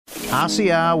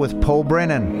RCR with Paul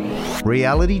Brennan,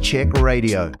 Reality Check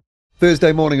Radio.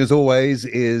 Thursday morning, as always,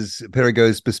 is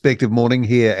Perigo's Perspective Morning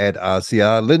here at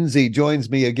RCR. Lindsay joins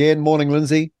me again. Morning,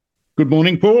 Lindsay. Good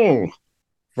morning, Paul.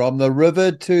 From the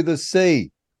river to the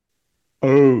sea.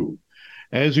 Oh,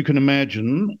 as you can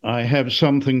imagine, I have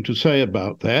something to say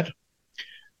about that.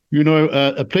 You know,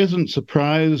 a pleasant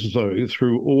surprise, though,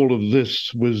 through all of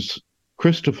this was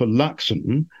Christopher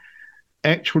Luxon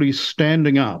actually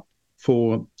standing up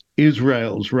for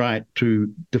Israel's right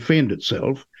to defend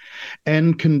itself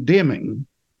and condemning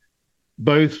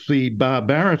both the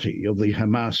barbarity of the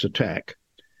Hamas attack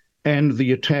and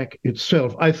the attack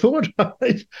itself. I thought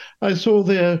I saw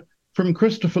there from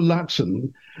Christopher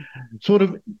Luxon sort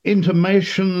of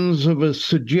intimations of a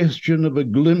suggestion of a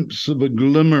glimpse of a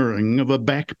glimmering of a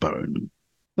backbone.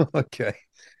 Okay.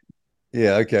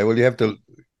 Yeah, okay. Well, you have to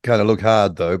kind of look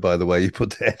hard, though, by the way you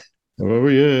put that. Oh,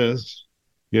 yes.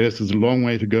 Yes, there's a long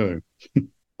way to go.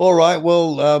 All right.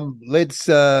 Well, let's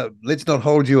not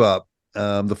hold you up.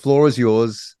 The floor is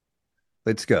yours.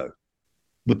 Let's go.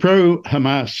 The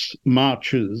pro-Hamas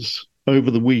marches over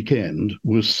the weekend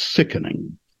were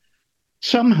sickening.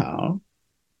 Somehow,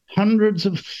 hundreds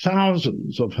of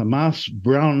thousands of Hamas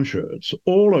brown shirts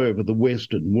all over the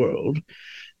Western world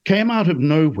came out of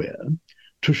nowhere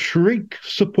to shriek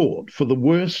support for the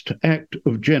worst act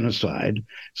of genocide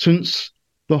since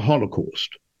the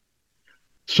Holocaust.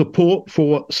 Support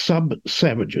for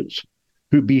sub-savages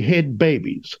who behead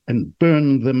babies and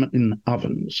burn them in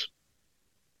ovens.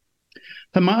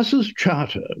 Hamas's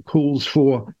charter calls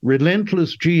for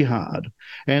relentless jihad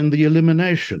and the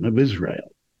elimination of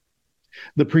Israel.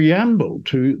 The preamble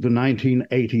to the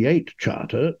 1988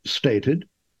 charter stated,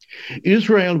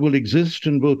 Israel will exist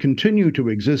and will continue to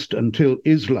exist until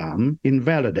Islam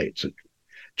invalidates it,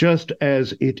 just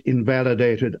as it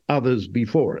invalidated others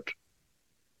before it.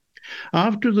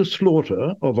 After the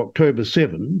slaughter of October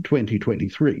 7,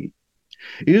 2023,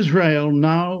 Israel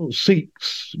now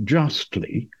seeks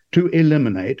justly to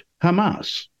eliminate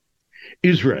Hamas.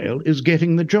 Israel is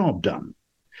getting the job done.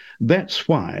 That's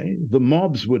why the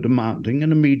mobs were demanding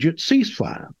an immediate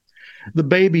ceasefire. The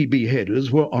baby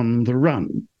beheaders were on the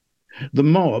run. The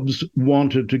mobs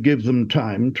wanted to give them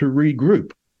time to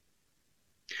regroup.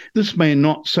 This may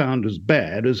not sound as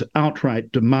bad as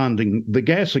outright demanding the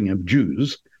gassing of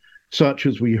Jews, such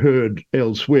as we heard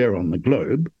elsewhere on the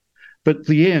globe, but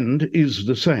the end is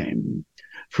the same.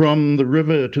 From the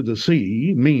river to the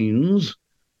sea means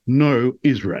no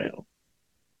Israel.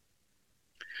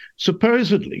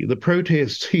 Supposedly, the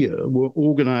protests here were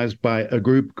organized by a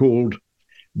group called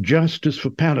Justice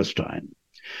for Palestine,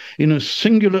 in a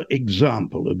singular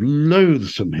example of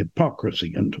loathsome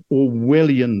hypocrisy and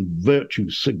Orwellian virtue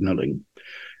signaling.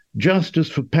 Justice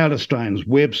for Palestine's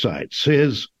website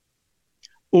says,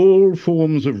 all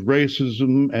forms of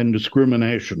racism and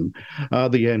discrimination are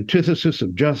the antithesis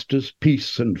of justice,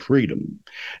 peace, and freedom.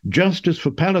 Justice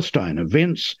for Palestine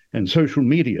events and social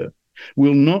media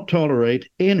will not tolerate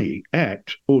any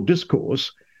act or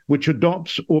discourse which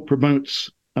adopts or promotes,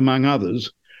 among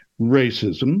others,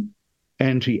 racism,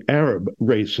 anti-Arab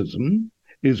racism,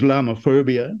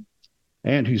 Islamophobia,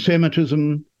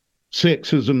 anti-Semitism,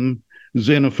 sexism,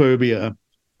 xenophobia,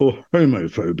 or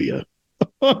homophobia.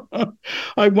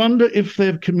 I wonder if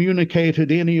they've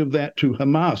communicated any of that to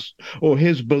Hamas or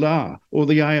Hezbollah or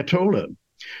the Ayatollah,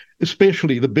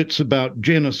 especially the bits about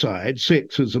genocide,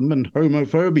 sexism, and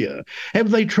homophobia. Have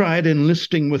they tried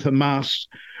enlisting with Hamas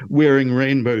wearing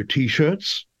rainbow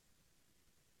T-shirts?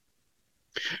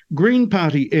 Green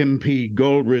Party MP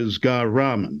Golriz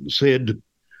Gar-Rahman said,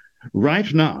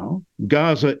 right now,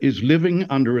 Gaza is living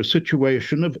under a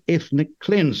situation of ethnic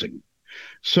cleansing,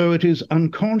 so it is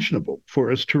unconscionable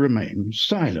for us to remain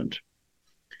silent.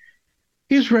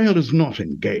 Israel is not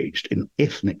engaged in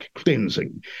ethnic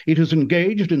cleansing. It is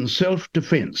engaged in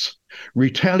self-defense,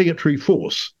 retaliatory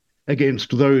force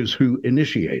against those who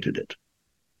initiated it.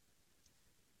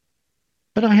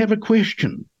 But I have a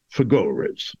question for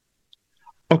Golriz.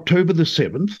 October the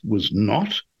 7th was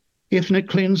not ethnic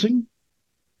cleansing?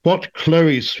 What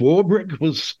Chloe Swarbrick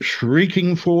was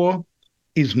shrieking for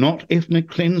is not ethnic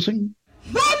cleansing?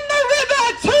 From the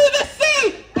river to the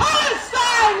sea,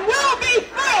 Palestine will be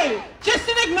free! Just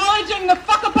in acknowledging the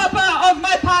whakapapa of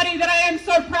my party that I am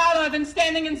so proud of and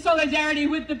standing in solidarity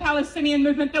with the Palestinian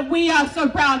movement that we are so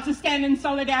proud to stand in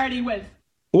solidarity with.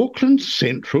 Auckland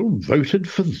Central voted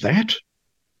for that?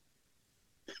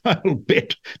 I'll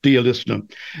bet, dear listener,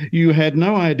 you had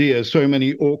no idea so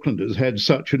many Aucklanders had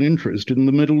such an interest in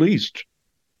the Middle East.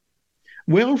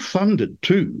 Well funded,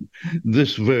 too,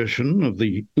 this version of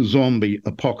the zombie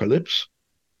apocalypse.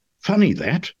 Funny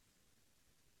that.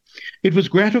 It was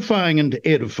gratifying and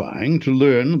edifying to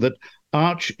learn that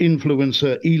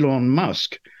arch-influencer Elon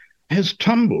Musk has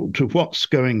tumbled to what's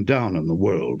going down in the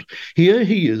world. Here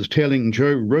he is telling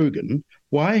Joe Rogan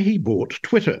why he bought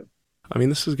Twitter. I mean,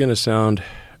 this is going to sound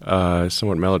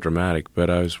somewhat melodramatic, but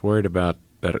I was worried about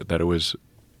that it was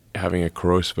having a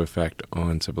corrosive effect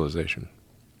on civilization.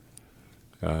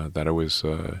 That it was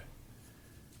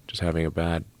just having a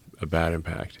bad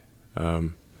impact. I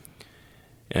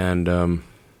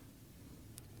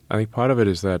think part of it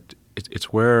is that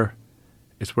it's where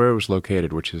it was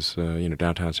located, which is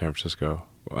downtown San Francisco.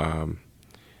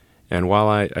 And while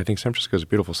I think San Francisco is a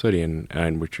beautiful city,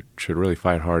 and we should really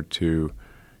fight hard to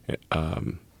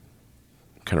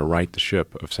kind of right the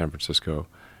ship of San Francisco,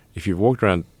 if you've walked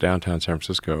around downtown San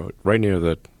Francisco, right near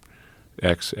the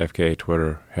ex-FKA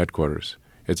Twitter headquarters,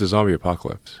 it's a zombie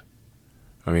apocalypse.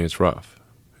 I mean, it's rough.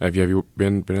 Have you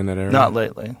been in that area? Not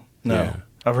lately. No. Yeah.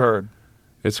 I've heard.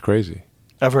 It's crazy.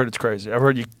 I've heard it's crazy. I've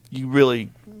heard you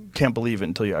really can't believe it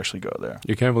until you actually go there.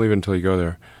 You can't believe it until you go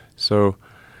there. So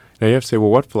now you have to say, well,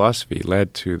 what philosophy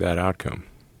led to that outcome?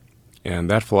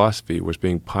 And that philosophy was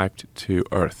being piped to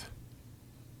Earth.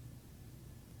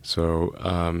 So,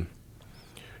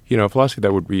 a philosophy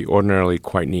that would be ordinarily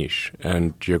quite niche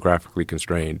and geographically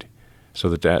constrained, so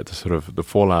that the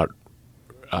fallout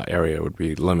area would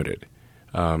be limited,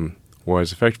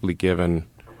 was effectively given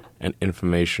an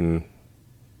information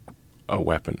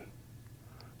weapon,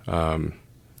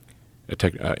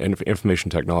 information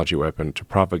technology weapon to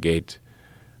propagate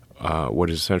what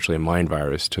is essentially a mind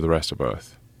virus to the rest of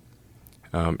Earth.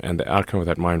 And the outcome of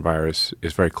that mind virus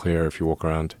is very clear if you walk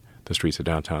around the streets of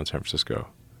downtown San Francisco.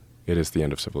 It is the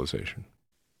end of civilization.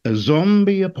 A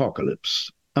zombie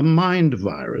apocalypse, a mind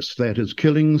virus that is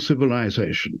killing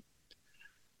civilization.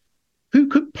 Who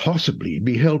could possibly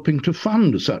be helping to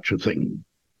fund such a thing?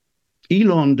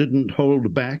 Elon didn't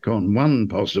hold back on one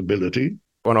possibility.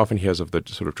 One often hears of the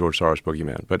sort of George Soros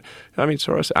boogeyman, but I mean,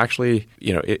 Soros actually,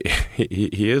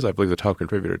 he is, I believe, the top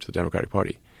contributor to the Democratic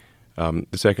Party. The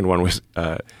second one was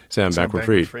Sam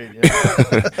Bankman-Fried.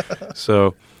 Yeah.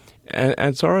 So,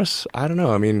 and Soros, I don't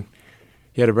know. I mean,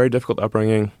 he had a very difficult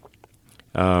upbringing,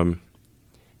 in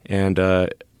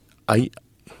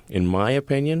my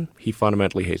opinion, he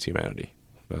fundamentally hates humanity.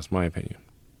 That's my opinion.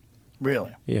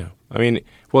 Really? Yeah. I mean,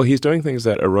 well, he's doing things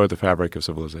that erode the fabric of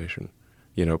civilization.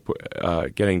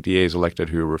 Getting DAs elected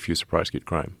who refuse to prosecute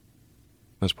crime.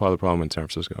 That's part of the problem in San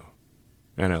Francisco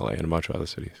and LA and a bunch of other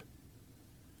cities.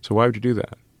 So why would you do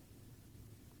that?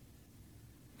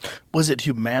 Was it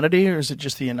humanity, or is it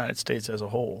just the United States as a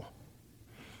whole?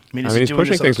 I mean, he's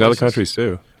pushing things in other countries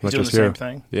too. He's not doing just the here. same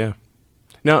thing? Yeah.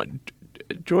 Now,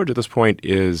 George at this point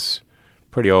is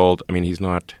pretty old. I mean, he's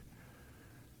not,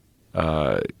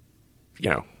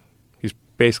 he's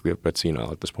basically a bit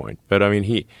senile at this point. But I mean,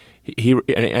 he's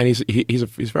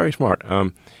very smart.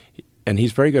 And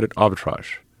he's very good at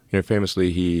arbitrage.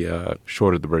 Famously, he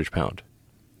shorted the British pound.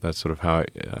 That's sort of how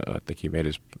I think he made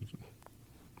his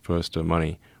first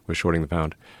money, was shorting the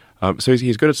pound. So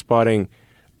he's good at spotting,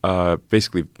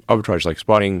 basically arbitrage, like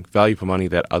spotting value for money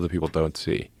that other people don't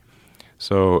see.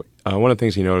 So one of the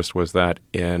things he noticed was that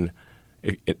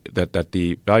that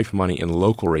the value for money in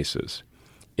local races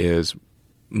is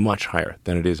much higher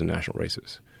than it is in national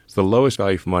races. So the lowest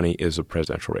value for money is a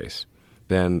presidential race.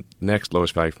 Then next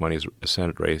lowest value for money is a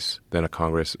Senate race, then a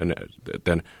Congress,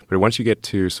 but once you get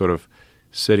to sort of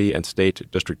city and state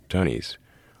district attorneys,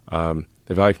 the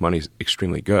value for money is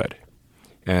extremely good.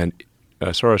 And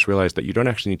Soros realized that you don't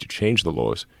actually need to change the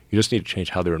laws, you just need to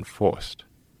change how they're enforced.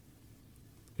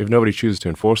 If nobody chooses to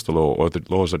enforce the law, or the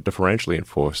laws are differentially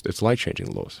enforced, it's like changing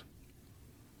the laws.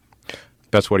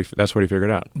 That's what he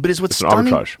figured out. But is what's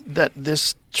stunning that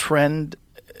this trend,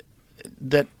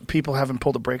 that people haven't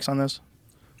pulled the brakes on this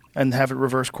and have it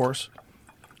reverse course?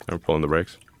 I'm pulling the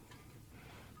brakes.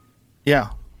 Yeah.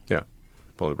 Yeah,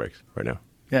 pulling the brakes right now.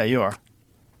 Yeah, you are.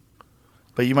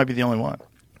 But you might be the only one.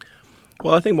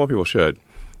 Well, I think more people should.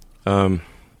 Most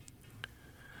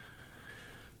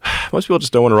people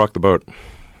just don't want to rock the boat.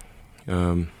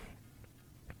 Most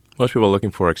people are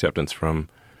looking for acceptance from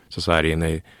society, and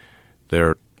they're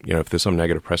if there's some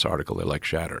negative press article, they're like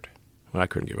shattered. Well, I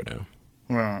couldn't give a damn.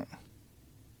 Right.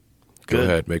 Go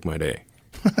ahead, make my day.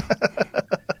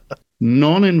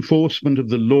 Non-enforcement of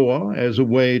the law as a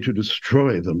way to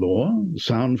destroy the law.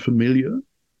 Sound familiar?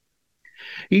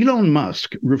 Elon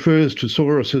Musk refers to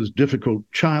Soros's difficult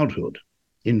childhood.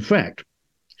 In fact,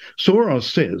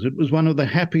 Soros says it was one of the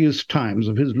happiest times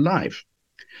of his life.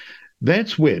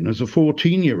 That's when, as a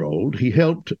 14-year-old, he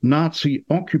helped Nazi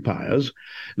occupiers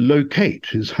locate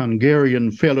his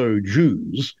Hungarian fellow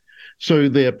Jews so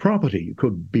their property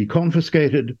could be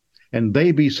confiscated and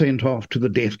they be sent off to the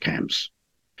death camps.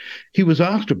 He was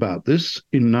asked about this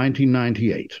in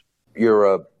 1998.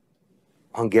 You're a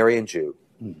Hungarian Jew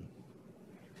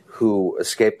who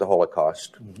escaped the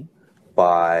Holocaust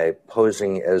by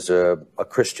posing as a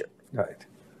Christian. Right.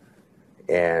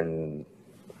 And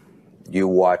you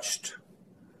watched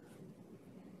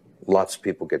lots of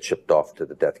people get shipped off to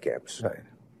the death camps. Right.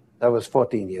 I was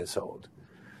 14 years old.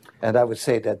 And I would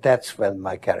say that that's when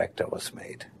my character was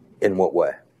made. In what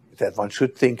way? That one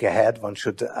should think ahead, one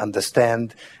should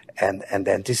understand and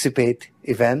anticipate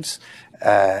events,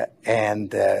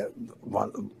 and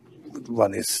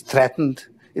one is threatened.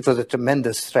 It was a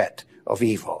tremendous threat of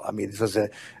evil. I mean, it was a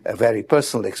very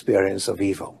personal experience of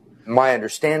evil. My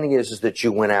understanding is that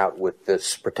you went out with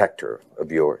this protector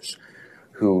of yours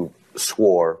who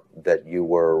swore that you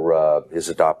were his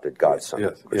adopted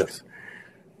godson. Yes.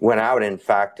 Went out, in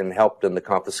fact, and helped in the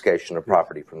confiscation of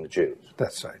property from the Jews.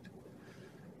 That's right.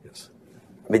 Yes.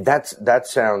 I mean, that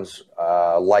sounds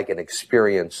like an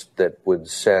experience that would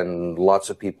send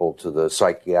lots of people to the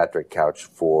psychiatric couch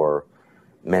for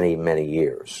many, many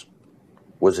years.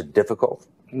 Was it difficult?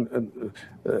 Not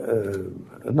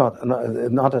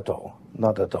at all.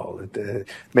 Not at all.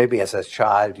 Maybe as a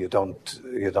child you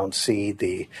don't see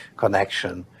the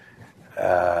connection,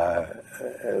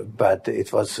 but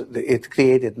it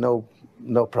created no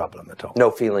problem at all.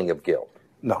 No feeling of guilt.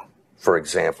 No. For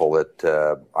example,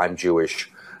 that I'm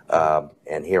Jewish,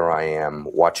 and here I am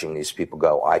watching these people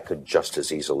go. I could just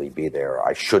as easily be there.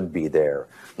 I should be there.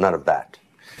 None of that.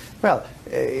 Well,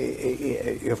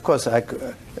 of course, I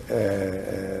could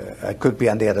be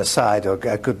on the other side, or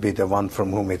I could be the one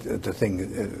from whom the thing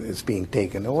is being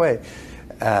taken away.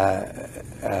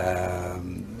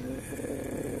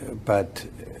 But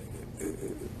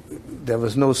there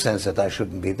was no sense that I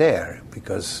shouldn't be there,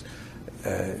 because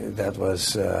that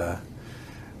was,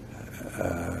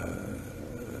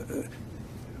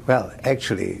 well,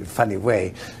 actually, funny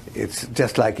way, it's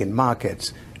just like in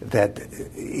markets, that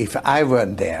if I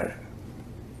weren't there,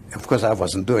 of course I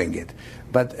wasn't doing it,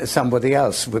 but somebody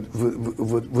else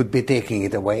would be taking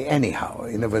it away anyhow.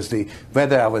 In other words,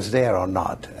 whether I was there or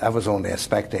not, I was only a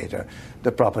spectator,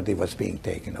 the property was being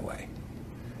taken away.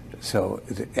 So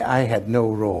I had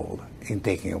no role in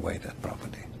taking away that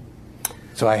property.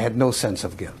 So I had no sense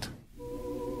of guilt.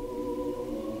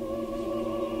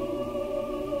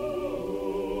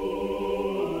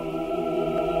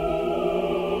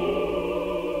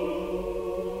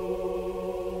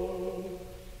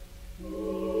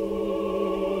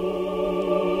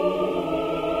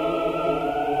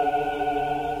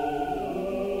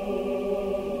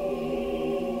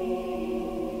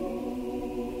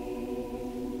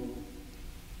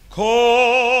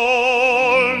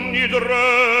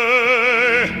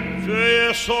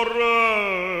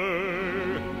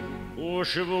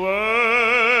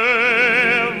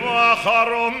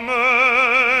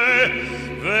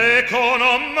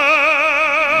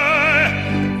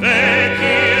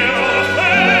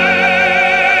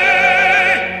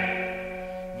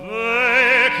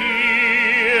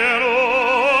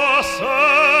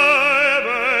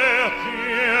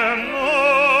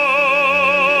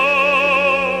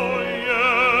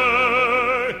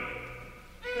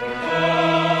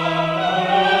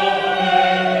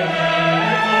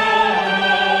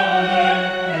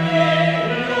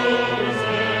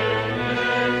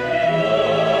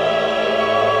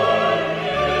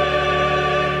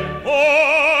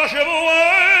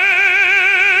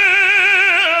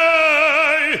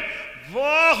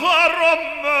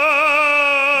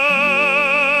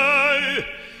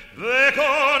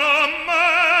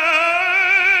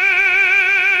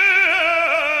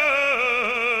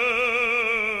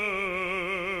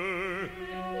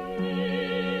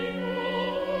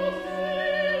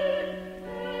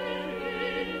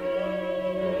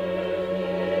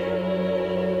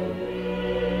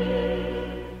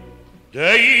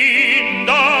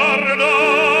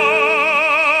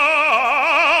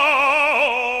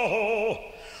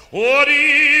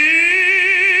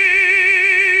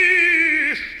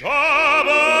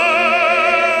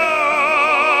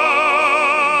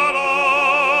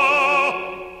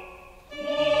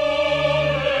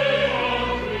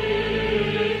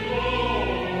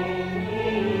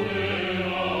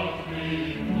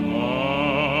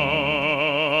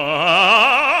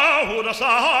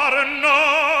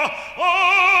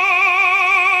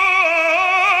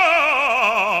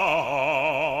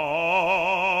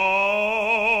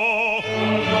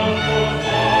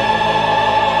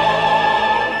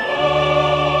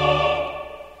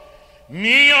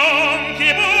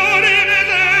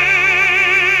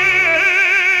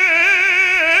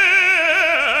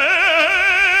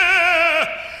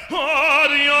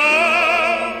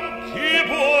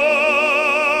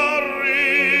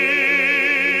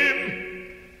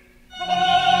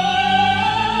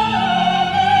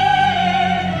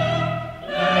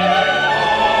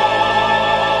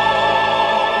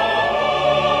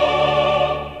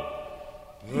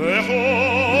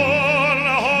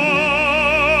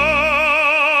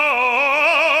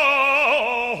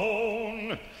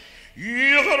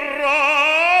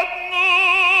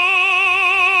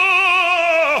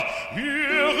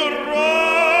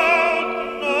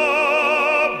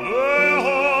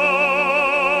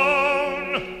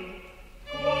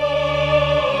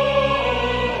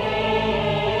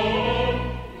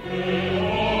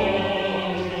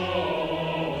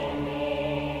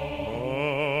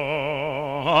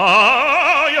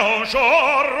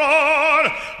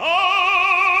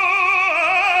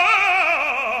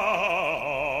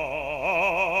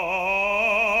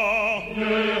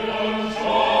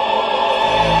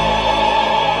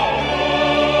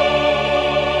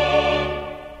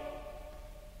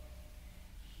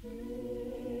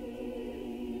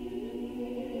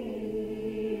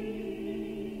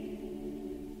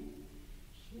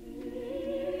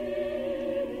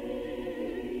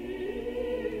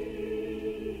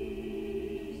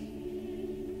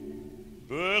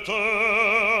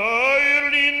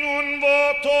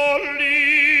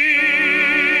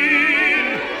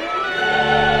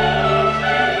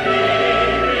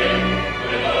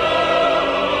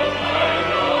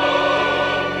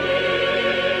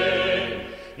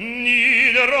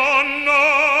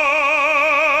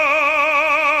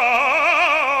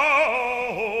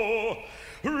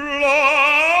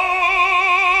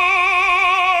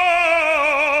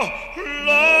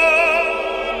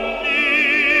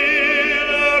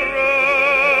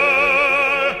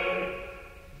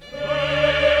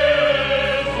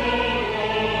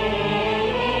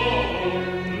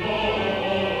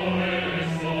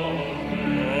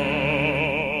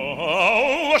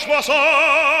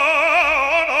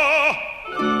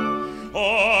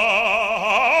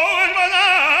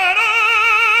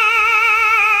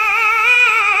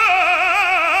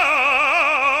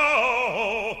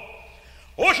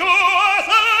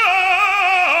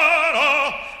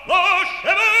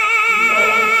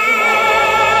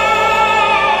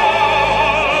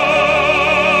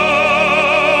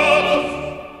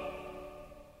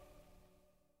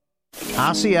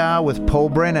 RCR with Paul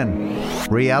Brennan.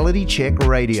 Reality Check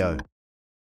Radio.